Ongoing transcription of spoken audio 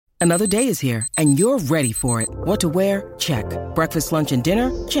Another day is here, and you're ready for it. What to wear? Check. Breakfast, lunch, and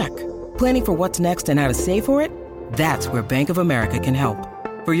dinner? Check. Planning for what's next and how to save for it? That's where Bank of America can help.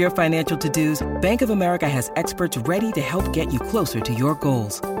 For your financial to-dos, Bank of America has experts ready to help get you closer to your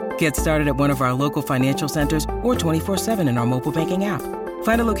goals. Get started at one of our local financial centers or 24/7 in our mobile banking app.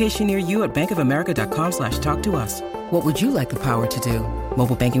 Find a location near you at bankofamerica.com/talktous. What would you like the power to do?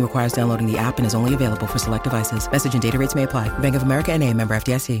 Mobile banking requires downloading the app and is only available for select devices. Message and data rates may apply. Bank of America N.A., member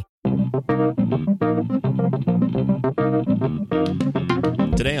FDIC.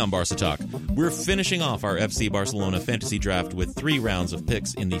 Today on Barca Talk, we're finishing off our FC Barcelona fantasy draft with 3 rounds of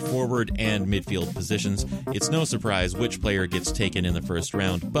picks in the forward and midfield positions. It's no surprise which player gets taken in the first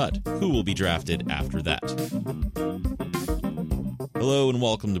round, but who will be drafted after that? Hello and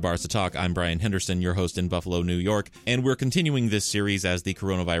welcome to Barca Talk. I'm Brian Henderson, your host in Buffalo, New York, and we're continuing this series as the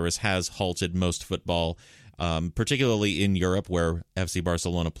coronavirus has halted most football, particularly in Europe where FC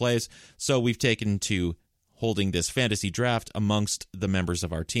Barcelona plays. So we've taken to holding this fantasy draft amongst the members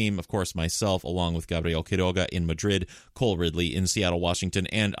of our team. Of course, myself, along with Gabriel Quiroga in Madrid, Cole Ridley in Seattle, Washington,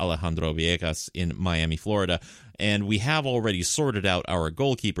 and Alejandro Villegas in Miami, Florida. And we have already sorted out our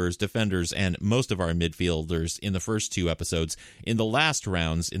goalkeepers, defenders, and most of our midfielders in the first 2 episodes. In the last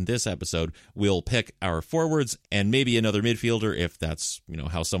rounds, in this episode, we'll pick our forwards and maybe another midfielder if that's,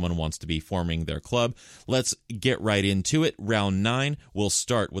 how someone wants to be forming their club. Let's get right into it. Round 9, we'll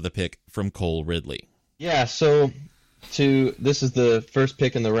start with a pick from Cole Ridley. Yeah, so this is the first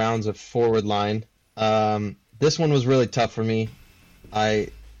pick in the rounds of forward line. This one was really tough for me. I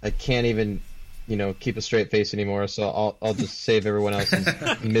can't even, keep a straight face anymore, so I'll just save everyone else's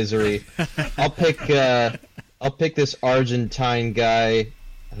misery. I'll pick this Argentine guy.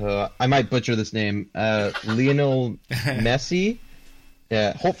 I might butcher this name. Lionel Messi.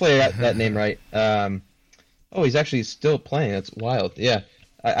 Yeah, hopefully I got that name right. He's actually still playing. That's wild. Yeah,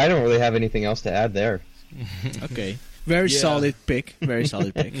 I don't really have anything else to add there. Okay. Very solid pick. Very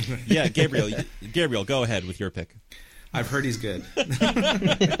solid pick. Yeah, Gabriel, go ahead with your pick. I've heard he's good.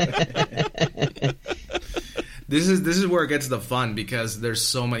 This is where it gets the fun because there's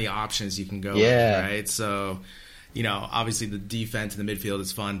so many options you can go with, right? So, obviously the defense in the midfield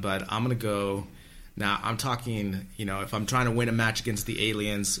is fun, but I'm going to go now. I'm talking, if I'm trying to win a match against the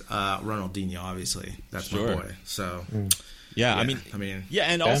aliens, Ronaldinho, obviously. That's my boy. So,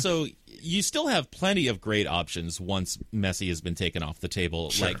 also you still have plenty of great options once Messi has been taken off the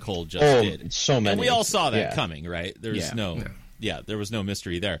table, like Cole just did. So many. And we all saw that coming, right? There was no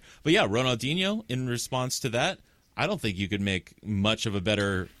mystery there. But yeah, Ronaldinho, in response to that, I don't think you could make much of a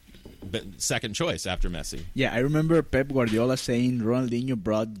better second choice after Messi. Yeah, I remember Pep Guardiola saying Ronaldinho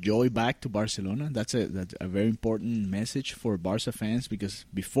brought joy back to Barcelona. That's a very important message for Barca fans because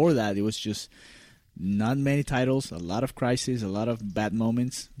before that it was just not many titles, a lot of crises, a lot of bad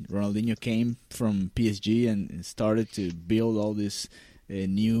moments. Ronaldinho came from PSG and started to build all this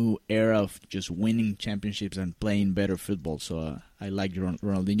new era of just winning championships and playing better football. So I like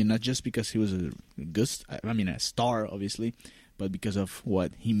Ronaldinho, not just because he was a star, obviously, but because of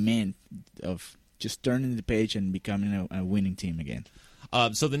what he meant of just turning the page and becoming a winning team again.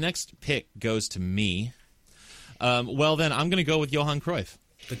 So the next pick goes to me. Well, then I'm going to go with Johan Cruyff.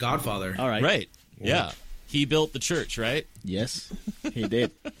 The Godfather. All right. Right. Yeah. He built the church, right? Yes, he did.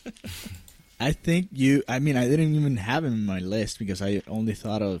 I think I didn't even have him in my list because I only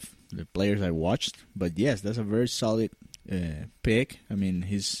thought of the players I watched. But yes, that's a very solid pick. I mean,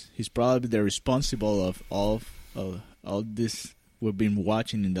 he's probably the responsible of all this we've been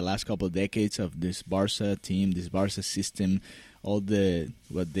watching in the last couple of decades of this Barca team, this Barca system, what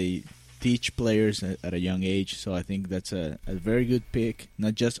they teach players at a young age. So I think that's a very good pick,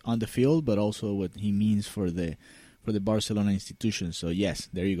 not just on the field, but also what he means for the Barcelona institution. So yes,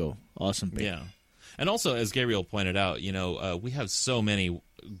 there you go. Awesome pick. Yeah. And also, as Gabriel pointed out, we have so many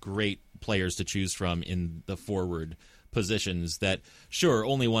great players to choose from in the forward positions that, sure,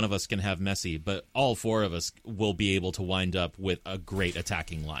 only one of us can have Messi, but all 4 of us will be able to wind up with a great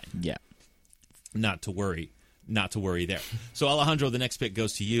attacking line. Yeah. Not to worry there. So Alejandro, the next pick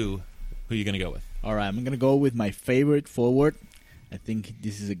goes to you. Who are you going to go with? All right, I'm going to go with my favorite forward. I think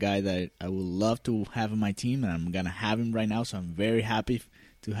this is a guy that I would love to have on my team, and I'm going to have him right now, so I'm very happy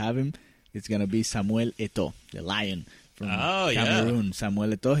to have him. It's going to be Samuel Eto'o, the Lion from Cameroon. Yeah. Samuel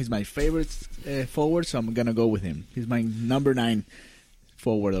Eto'o, he's my favorite forward, so I'm going to go with him. He's my number 9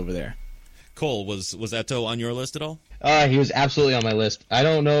 forward over there. Cole, was Eto'o on your list at all? He was absolutely on my list. I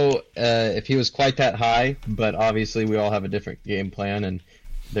don't know if he was quite that high, but obviously we all have a different game plan, and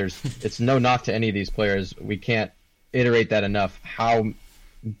it's no knock to any of these players. We can't iterate that enough. How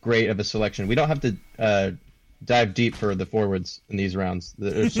great of a selection. We don't have to dive deep for the forwards in these rounds.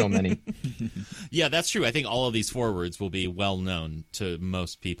 There's so many. Yeah, that's true. I think all of these forwards will be well known to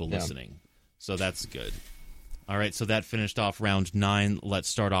most people listening. So that's good. All right, so that finished off round 9. Let's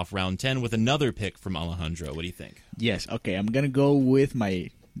start off round 10 with another pick from Alejandro. What do you think? Yes, okay. I'm going to go with my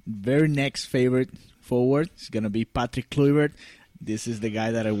very next favorite forward. It's going to be Patrick Kluivert. This is the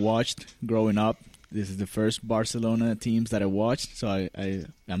guy that I watched growing up. This is the first Barcelona teams that I watched. So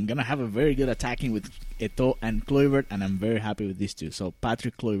I'm going to have a very good attacking with Eto'o and Kluivert, and I'm very happy with these two. So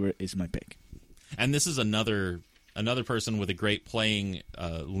Patrick Kluivert is my pick. And this is another person with a great playing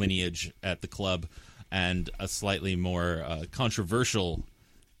lineage at the club and a slightly more controversial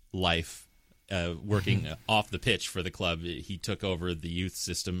life working off the pitch for the club. He took over the youth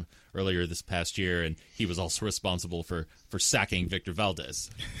system earlier this past year, and he was also responsible for sacking Victor Valdez.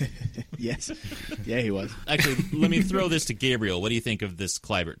 Yes. Yeah, he was. Actually, let me throw this to Gabriel. What do you think of this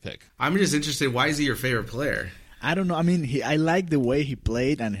Kluivert pick? I'm just interested, why is he your favorite player? I don't know. I mean, I like the way he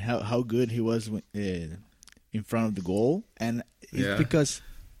played and how good he was in front of the goal. And it's because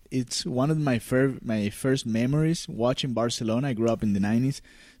it's one of my first memories watching Barcelona. I grew up in the 90s,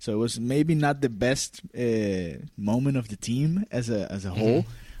 so it was maybe not the best moment of the team as a whole.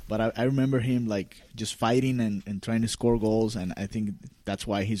 But I remember him like just fighting and trying to score goals, and I think that's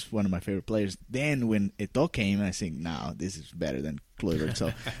why he's one of my favorite players. Then when Eto'o came, I think, no, this is better than Kluivert.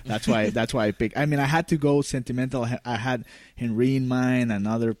 So that's why I picked. I mean, I had to go sentimental. I had Henry in mind and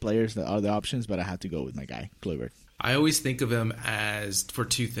other players that are the options, but I had to go with my guy Kluivert. I always think of him as for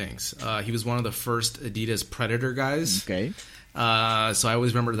two things. He was one of the first Adidas Predator guys. Okay. So I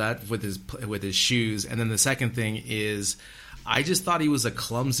always remember that with his shoes. And then the second thing is, I just thought he was a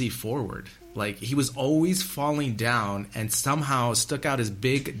clumsy forward. Like, he was always falling down and somehow stuck out his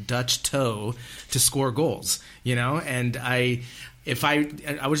big Dutch toe to score goals, you know? And I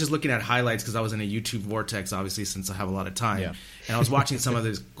was just looking at highlights because I was in a YouTube vortex, obviously, since I have a lot of time. Yeah. And I was watching some of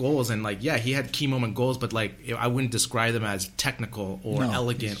his goals, and, like, yeah, he had key moment goals, but, like, I wouldn't describe them as technical or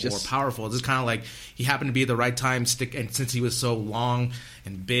elegant or powerful. It's just kind of like he happened to be at the right time, and since he was so long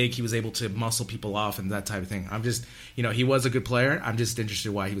and big, he was able to muscle people off and that type of thing. I'm just, he was a good player. I'm just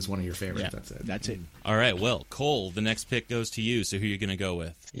interested why he was one of your favorites. Yeah, that's it. All right, well, Cole, the next pick goes to you, so who are you going to go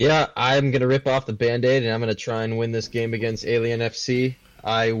with? Yeah, I'm going to rip off the Band-Aid, and I'm going to try and win this game against Alien FC.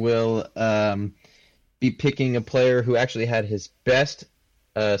 I will be picking a player who actually had his best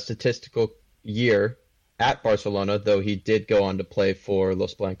statistical year at Barcelona, though he did go on to play for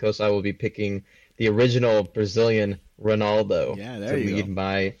Los Blancos. I will be picking the original Brazilian Ronaldo to lead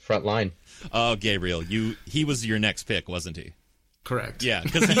my front line. Oh, Gabriel, he was your next pick, wasn't he? Correct. Yeah,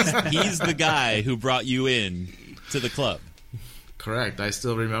 because he's the guy who brought you in to the club. Correct. I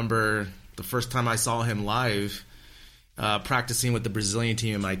still remember the first time I saw him live practicing with the Brazilian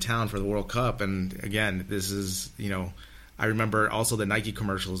team in my town for the World Cup. And again, this is, I remember also the Nike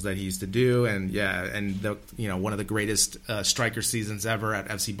commercials that he used to do. And one of the greatest striker seasons ever at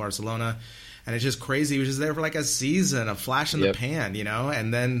FC Barcelona. And it's just crazy. He was just there for like a season, a flash in the pan,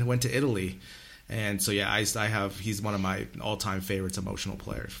 and then went to Italy. And so, yeah, he's one of my all-time favorites, emotional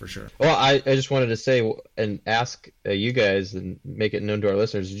players, for sure. Well, I just wanted to say and ask you guys and make it known to our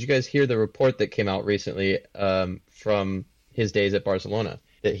listeners, did you guys hear the report that came out recently from his days at Barcelona,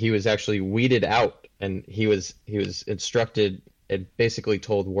 that he was actually weeded out and he was instructed and basically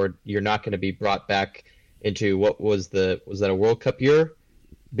told, you're not going to be brought back into was that a World Cup year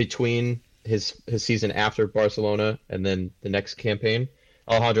between his season after Barcelona and then the next campaign?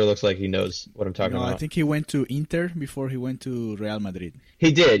 Alejandro looks like he knows what I'm talking about. I think he went to Inter before he went to Real Madrid.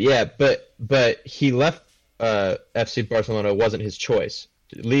 He did, yeah, but he left FC Barcelona. Wasn't his choice.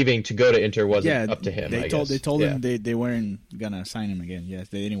 Leaving to go to Inter wasn't up to him. They told him they weren't gonna sign him again. Yes,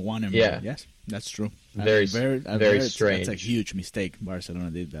 they didn't want him. Yeah, yes, that's true. Very strange. That's a huge mistake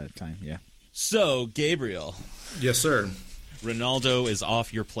Barcelona did that time. Yeah. So, Gabriel. Yes, sir. Ronaldo is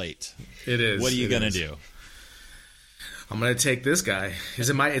off your plate. It is. What are you gonna do? I'm gonna take this guy.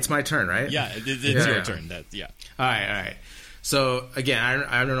 It's my turn, right? Yeah, it's your turn. All right. So again,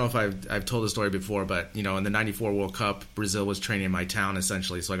 I don't know if I've told the story before, but in the '94 World Cup, Brazil was training in my town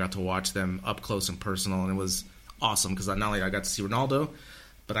essentially, so I got to watch them up close and personal, and it was awesome because not only I got to see Ronaldo,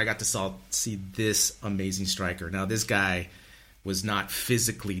 but I got to see this amazing striker. Now this guy was not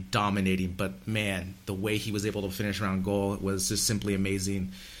physically dominating, but man, the way he was able to finish around goal was just simply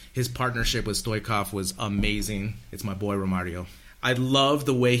amazing. His partnership with Stoichkov was amazing. It's my boy Romario. I love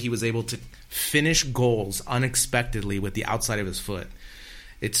the way he was able to finish goals unexpectedly with the outside of his foot.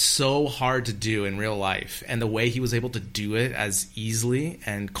 It's so hard to do in real life. And the way he was able to do it as easily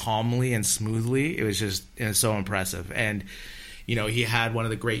and calmly and smoothly, it was so impressive. And, he had one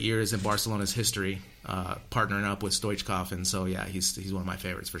of the great years in Barcelona's history, partnering up with Stoichkov, and so yeah, he's one of my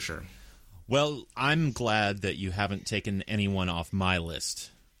favorites for sure. Well, I'm glad that you haven't taken anyone off my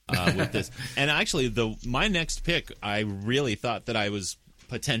list with this. And actually, my next pick, I really thought that I was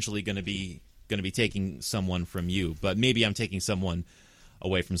potentially going to be taking someone from you, but maybe I'm taking someone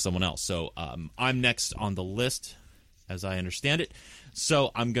away from someone else. So I'm next on the list, as I understand it.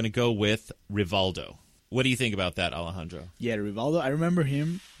 So I'm going to go with Rivaldo. What do you think about that, Alejandro? Yeah, Rivaldo. I remember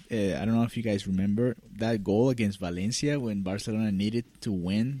him. I don't know if you guys remember that goal against Valencia when Barcelona needed to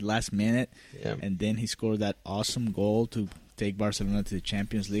win last minute, and then he scored that awesome goal to take Barcelona to the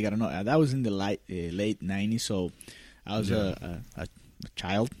Champions League. I don't know. That was in the late 90s, so I was a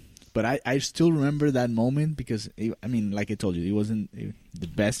child. But I still remember that moment because, like I told you, it wasn't the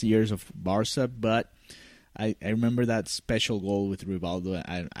best years of Barca, but I remember that special goal with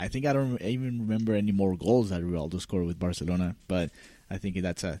Rivaldo. I think I don't even remember any more goals that Rivaldo scored with Barcelona, but I think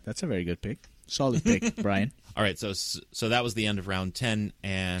that's a very good pick. Solid pick, Brian. All right, so that was the end of round 10,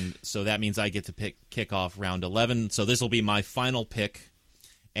 and so that means I get to kick off round 11. So this will be my final pick,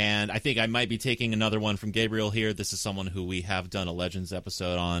 and I think I might be taking another one from Gabriel here. This is someone who we have done a Legends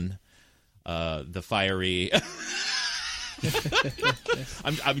episode on, the fiery...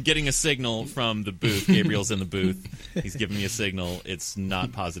 I'm getting a signal from the booth. Gabriel's in the booth. He's giving me a signal. It's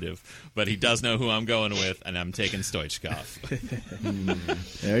not positive, but he does know who I'm going with, and I'm taking Stoichkov.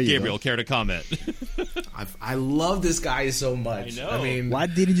 Gabriel, care to comment? I love this guy so much. I know. Why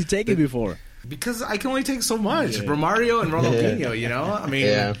didn't you take it before? Because I can only take so much. Yeah. Romario and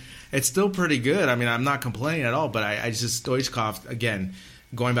Ronaldinho, it's still pretty good. I'm not complaining at all, but I just, Stoichkov, again,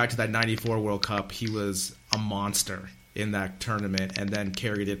 going back to that 94 World Cup, he was a monster in that tournament, and then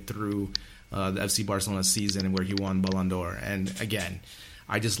carried it through the FC Barcelona season where he won Ballon d'Or. And again,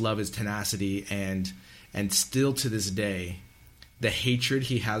 I just love his tenacity, and still to this day, the hatred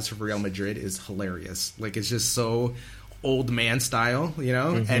he has for Real Madrid is hilarious. Like, it's just so old man style,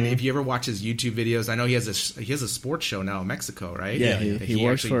 Mm-hmm. And if you ever watch his YouTube videos, I know he has a sports show now in Mexico, right? Yeah, he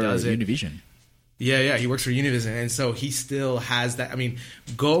works for Univision. Yeah, he works for Univision, and so he still has that.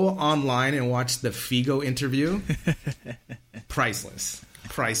 Go online and watch the Figo interview. Priceless.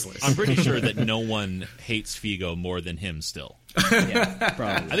 I'm pretty sure that no one hates Figo more than him still. Yeah,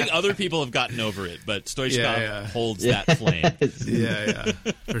 probably. I think other people have gotten over it, but Stoichkov holds that flame. Yeah,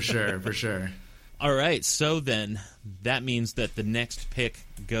 for sure. All right, so then that means that the next pick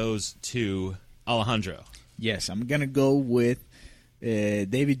goes to Alejandro. Yes, I'm going to go with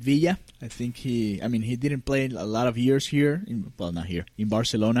David Villa. I think he didn't play a lot of years here, not here, in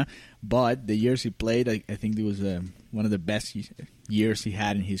Barcelona, but the years he played, I think it was one of the best years he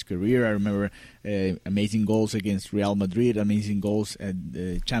had in his career. I remember amazing goals against Real Madrid, amazing goals at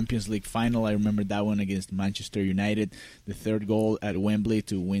the Champions League final. I remember that one against Manchester United, the third goal at Wembley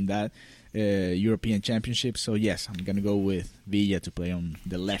to win that European Championship. So yes, I'm going to go with Villa to play on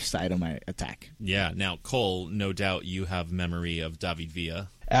the left side of my attack. Yeah, now Cole, no doubt you have memory of David Villa.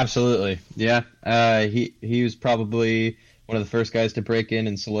 Absolutely, yeah. He was probably one of the first guys to break in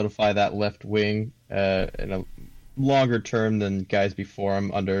and solidify that left wing in a longer term than guys before him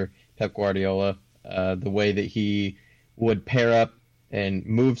under Pep Guardiola. The way that he would pair up and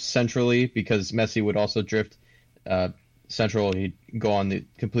move centrally, because Messi would also drift central, he'd go on the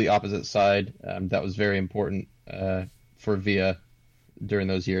complete opposite side. That was very important for Villa during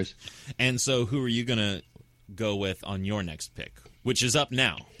those years. And so who are you going to go with on your next pick, which is up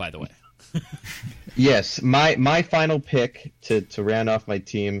now, by the way? Yes, my final pick to round off my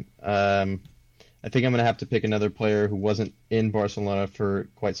team, I think I'm going to have to pick another player who wasn't in Barcelona for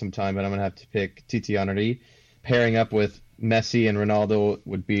quite some time, but I'm going to have to pick Titi Henry. Pairing up with Messi and Ronaldo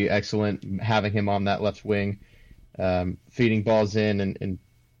would be excellent, having him on that left wing, feeding balls in and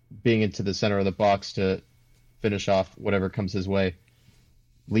being into the center of the box to finish off whatever comes his way.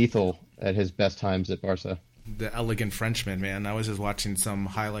 Lethal at his best times at Barca. The elegant Frenchman, man. I was just watching some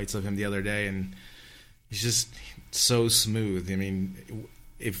highlights of him the other day, and he's just so smooth.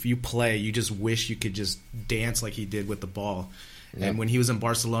 If you play, you just wish you could just dance like he did with the ball. Yep. And when he was in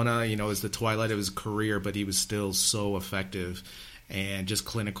Barcelona, it was the twilight of his career, but he was still so effective and just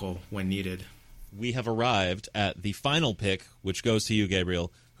clinical when needed. We have arrived at the final pick, which goes to you,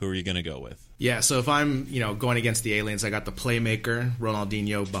 Gabriel. Who are you going to go with? Yeah, so if I'm, going against the aliens, I got the playmaker,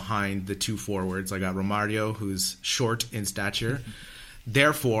 Ronaldinho, behind the two forwards. I got Romario, who's short in stature.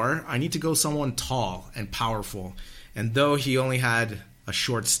 Therefore, I need to go someone tall and powerful. And though he only had a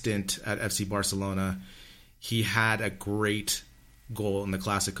short stint at FC Barcelona, he had a great goal in the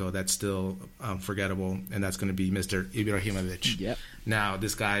Clásico that's still forgettable, and that's going to be Mr. Ibrahimovic. Yep. Now,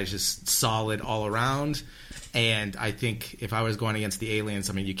 this guy is just solid all around, and I think if I was going against the aliens,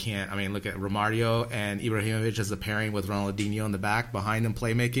 I mean, you can't. I mean, look at Romario and Ibrahimovic as the pairing with Ronaldinho in the back behind him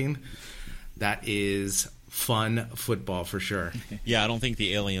playmaking. That is fun football for sure. Yeah, I don't think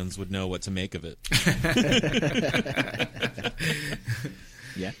the aliens would know what to make of it.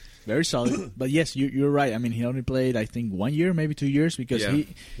 Yeah, very solid. But yes, you're right. I mean, he only played, I think, 1 year, maybe 2 years, because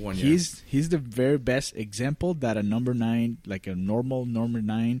he's the very best example that a number 9, like a normal number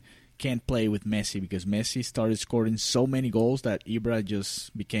 9, can't play with Messi, because Messi started scoring so many goals that Ibra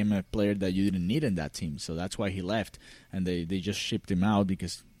just became a player that you didn't need in that team. So that's why he left, and they just shipped him out,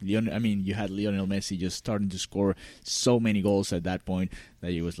 because you had Lionel Messi just starting to score so many goals at that point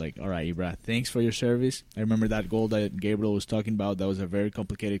that he was like, all right, Ibra, thanks for your service. I remember that goal that Gabriel was talking about. That was a very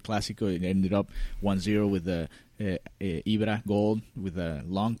complicated Clásico. It ended up 1-0 with the Ibra goal with a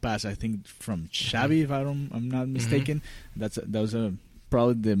long pass, I think, from Xavi, if I'm not mistaken. Mm-hmm. That was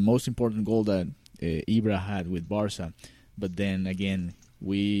probably the most important goal that Ibra had with Barca. But then again,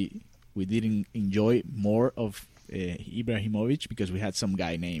 we didn't enjoy more of Ibrahimovic because we had some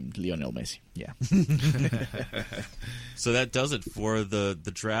guy named Lionel Messi. Yeah. So that does it for the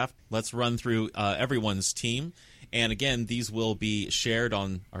draft. Let's run through everyone's team. And again, these will be shared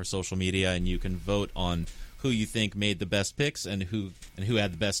on our social media, and you can vote on who you think made the best picks and who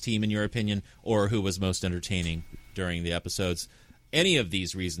had the best team in your opinion, or who was most entertaining during the episodes. Any of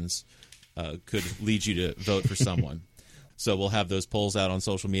these reasons could lead you to vote for someone. So we'll have those polls out on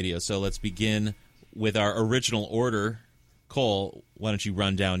social media. So let's begin with our original order. Cole, why don't you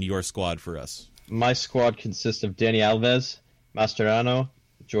run down your squad for us? My squad consists of Dani Alves, Mascherano,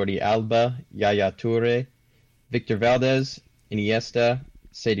 Jordi Alba, Yaya Toure, Victor Valdez, Iniesta,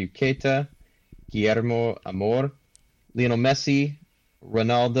 Seydou Keita, Guillermo Amor, Lionel Messi,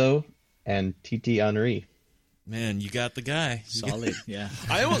 Ronaldo, and Titi Henry. Man, you got the guy. Solid, yeah.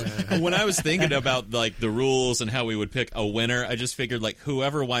 When I was thinking about like the rules and how we would pick a winner, I just figured like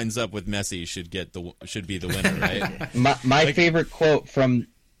whoever winds up with Messi should be the winner, right? My favorite quote from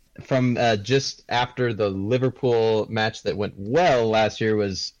just after the Liverpool match that went well last year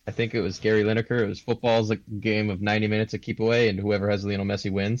was, I think it was Gary Lineker. It was football's a game of 90 minutes to keep away, and whoever has Lionel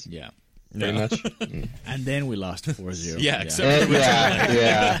Messi wins. Yeah. Pretty much. And then we lost 4-0. Yeah, except for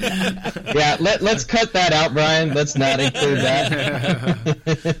yeah. Let's cut that out, Brian. Let's not include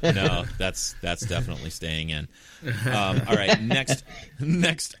that. No, that's definitely staying in. All right,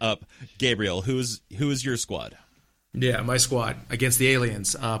 next up, Gabriel. Who is your squad? Yeah, my squad against the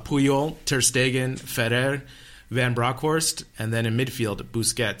aliens: Puyol, Ter Stegen, Ferrer, Van Bronckhorst, and then in midfield,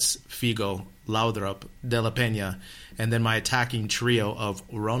 Busquets, Figo, Laudrup, De La Peña, and then my attacking trio of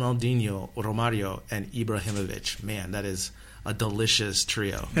Ronaldinho, Romario, and Ibrahimovic. Man, that is a delicious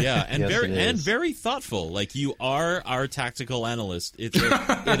trio. Yeah, and very thoughtful. Like, you are our tactical analyst. It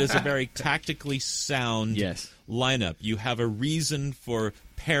is a very tactically sound lineup. You have a reason for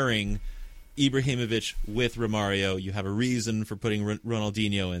pairing Ibrahimovic with Romario. You have a reason for putting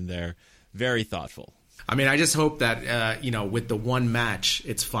Ronaldinho in there. Very thoughtful. I mean, I just hope that, with the one match,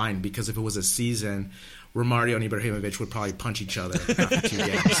 it's fine, because if it was a season, Romario and Ibrahimovic would probably punch each other after 2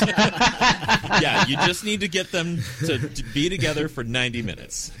 games. Yeah, you just need to get them to be together for 90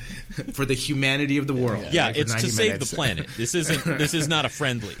 minutes. For the humanity of the world. Yeah, right? It's to save the planet. This is not a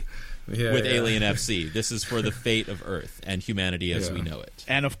friendly with Alien FC. This is for the fate of Earth and humanity as we know it.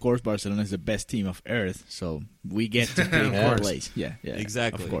 And, of course, Barcelona is the best team of Earth, so we get to pick our place. Yeah,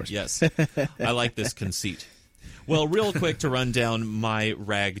 exactly. Of course. Yes. I like this conceit. Well, real quick to run down my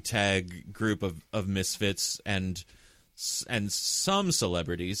ragtag group of misfits and some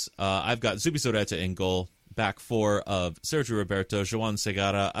celebrities. I've got Zubizarreta in goal, back four of Sergio Roberto, Joan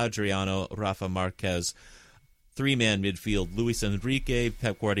Segarra, Adriano, Rafa Marquez, three-man midfield, Luis Enrique,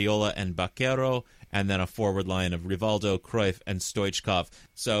 Pep Guardiola, and Baquero, and then a forward line of Rivaldo, Cruyff, and Stoichkov.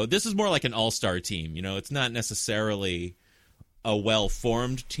 So this is more like an all-star team. It's not necessarily a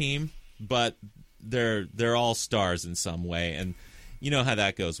well-formed team, but they're all stars in some way, and you know how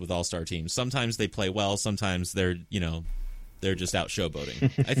that goes with all-star teams. Sometimes they play well, sometimes they're just out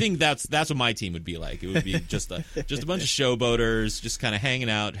showboating. I think that's what my team would be like. It would be just a bunch of showboaters, just kind of hanging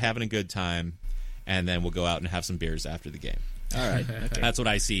out, having a good time, and then we'll go out and have some beers after the game. All right, okay. That's what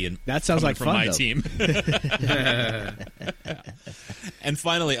I see. That sounds like from fun, my though. team. And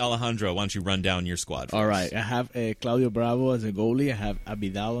finally, Alejandro, why don't you run down your squad? All right, I have Claudio Bravo as a goalie. I have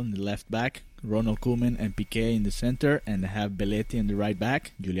Abidal on the left back, Ronald Koeman and Piqué in the center, and I have Belletti on the right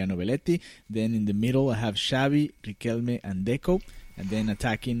back, Giuliano Belletti. Then in the middle, I have Xavi, Riquelme, and Deco. And then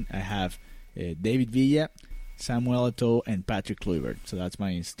attacking, I have David Villa, Samuel Eto'o, and Patrick Kluivert. So that's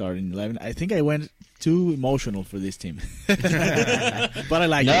my starting 11. I think I went too emotional for this team. But I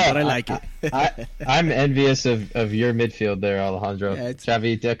like it. I'm envious of your midfield there, Alejandro. Yeah,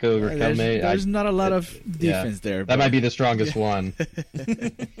 Xavi, Deco, Riquelme. There's not a lot of defense there. That might be the strongest one.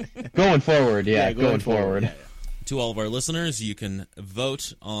 Going forward, going forward. Yeah. To all of our listeners, you can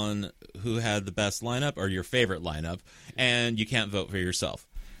vote on who had the best lineup or your favorite lineup, and you can't vote for yourself.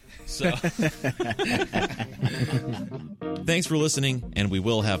 So, thanks for listening, and we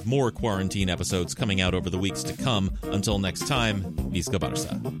will have more quarantine episodes coming out over the weeks to come. Until next time, Visca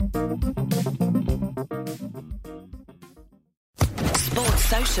Barça. Sports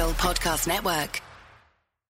Social Podcast Network.